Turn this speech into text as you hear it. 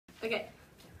Okay.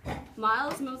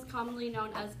 Miles, most commonly known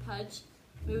as Pudge,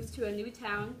 moves to a new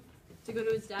town to go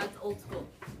to his dad's old school.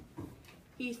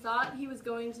 He thought he was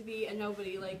going to be a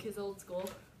nobody like his old school,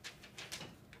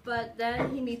 but then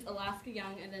he meets Alaska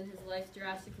Young and then his life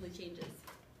drastically changes.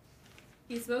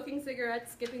 He's smoking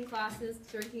cigarettes, skipping classes,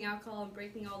 drinking alcohol, and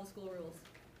breaking all the school rules.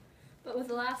 But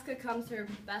with Alaska comes her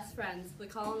best friends, the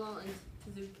Colonel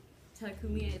and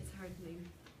Takumi, it's hard to name.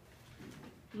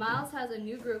 Miles has a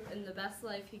new group and the best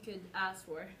life he could ask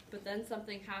for, but then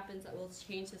something happens that will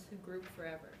change his group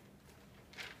forever.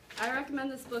 I recommend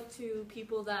this book to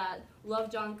people that love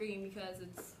John Green because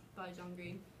it's by John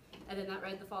Green. I did not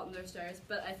read The Fault in Our Stars,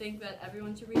 but I think that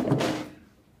everyone should read this book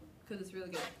because it's really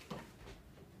good.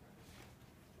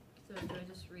 So do I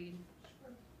just read?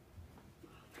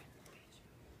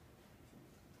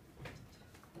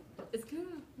 It's kind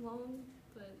of long,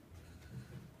 but...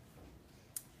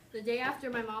 The day after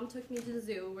my mom took me to the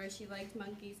zoo where she liked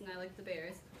monkeys and I liked the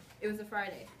bears, it was a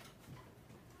Friday.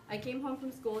 I came home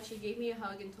from school, she gave me a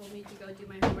hug and told me to go do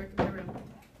my homework in my room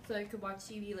so I could watch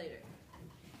TV later.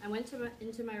 I went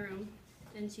into my room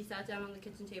and she sat down on the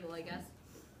kitchen table, I guess,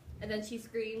 and then she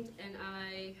screamed and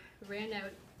I ran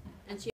out and she